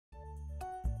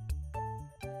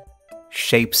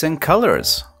Shapes and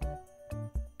colors.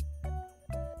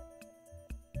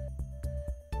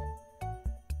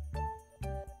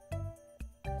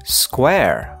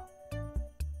 Square.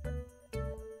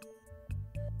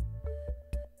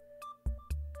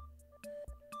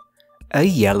 A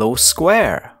yellow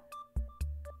square.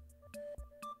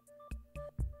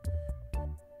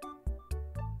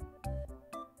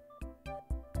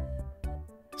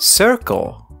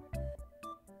 Circle.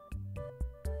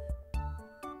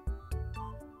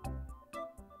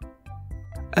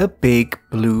 A big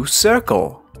blue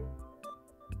circle.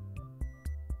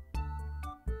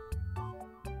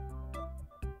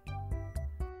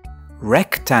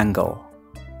 Rectangle.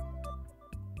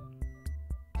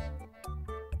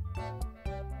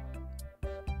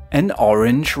 An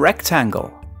orange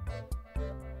rectangle.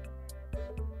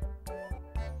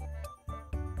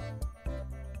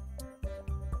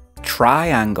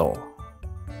 Triangle.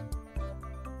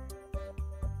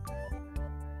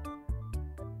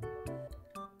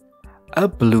 A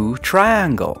blue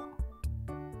triangle.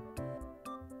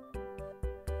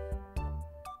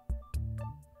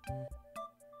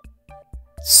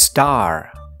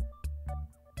 Star.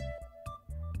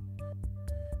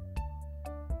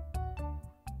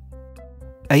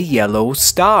 A yellow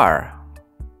star.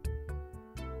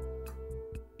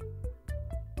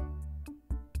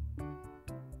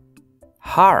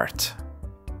 Heart.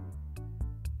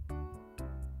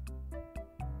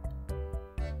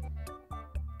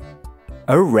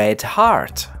 A red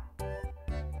heart.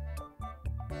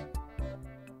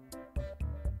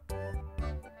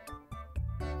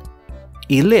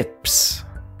 Ellipse.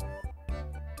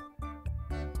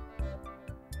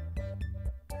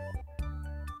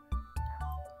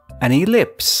 An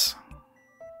ellipse.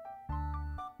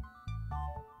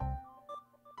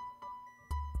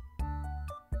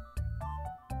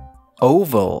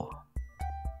 Oval.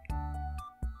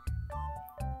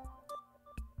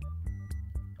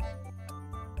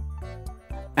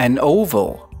 An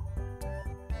oval.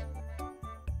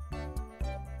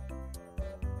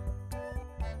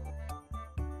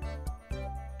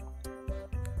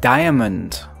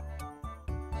 Diamond.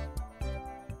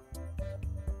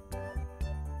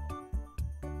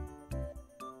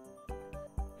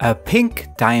 A pink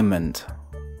diamond.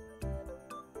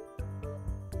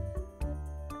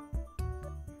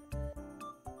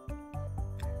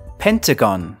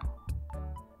 Pentagon.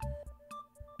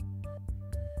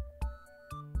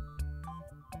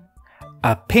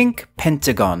 A pink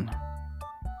pentagon.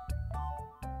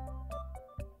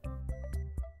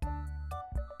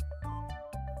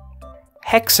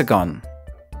 Hexagon.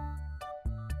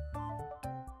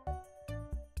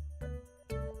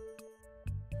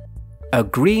 A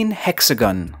green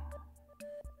hexagon.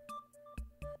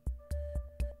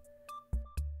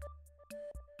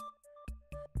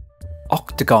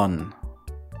 Octagon.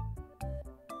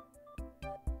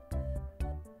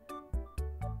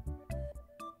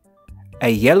 A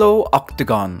yellow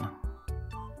octagon.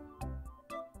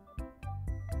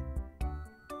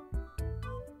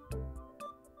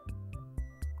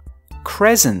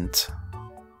 Crescent.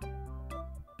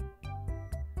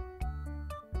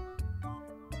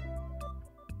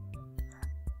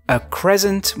 A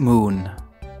crescent moon.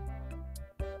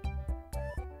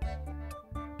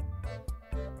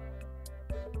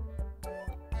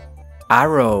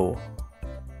 Arrow.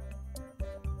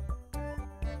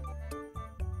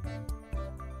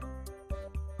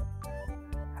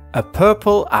 A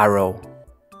purple arrow.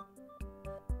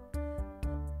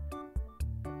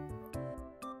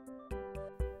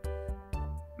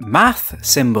 Math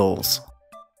symbols.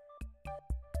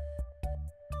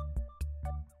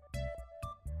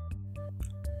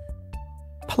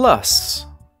 Plus.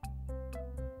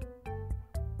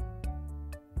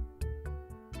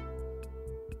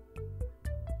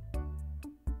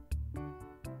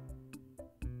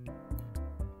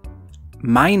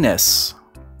 Minus.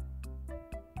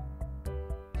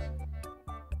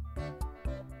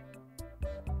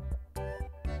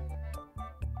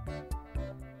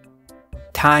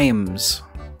 Times.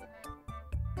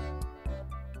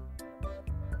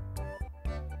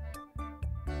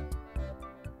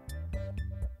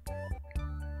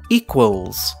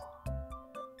 Equals.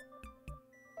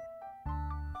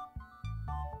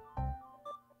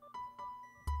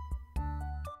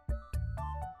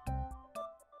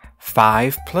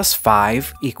 Five plus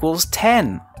 5 equals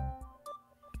 10.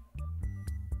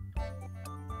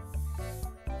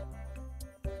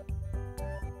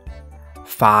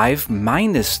 5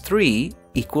 minus 3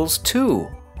 equals 2.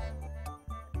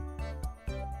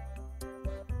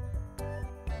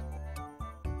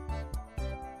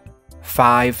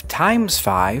 5 times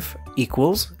 5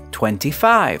 equals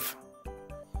 25.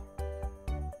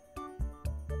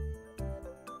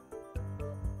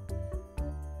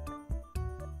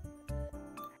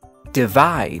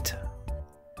 Divide.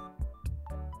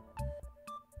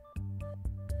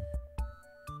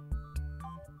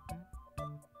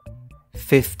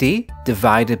 "50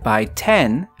 divided by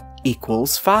 10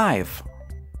 equals 5.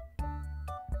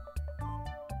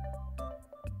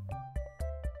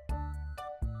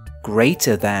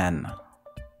 Greater than.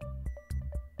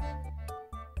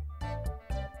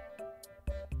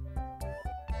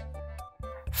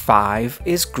 "5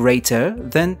 is greater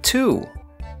than 2.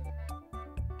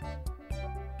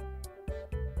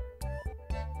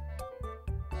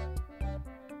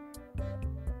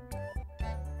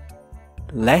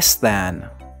 Less than.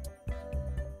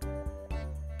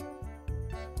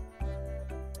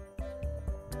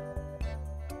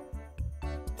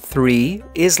 "3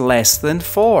 is less than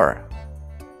 4.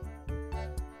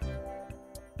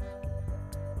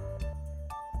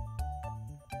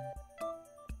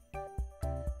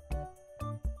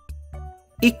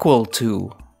 Equal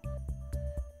to.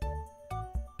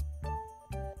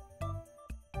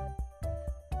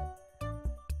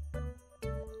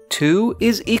 2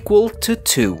 is equal to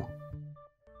 2.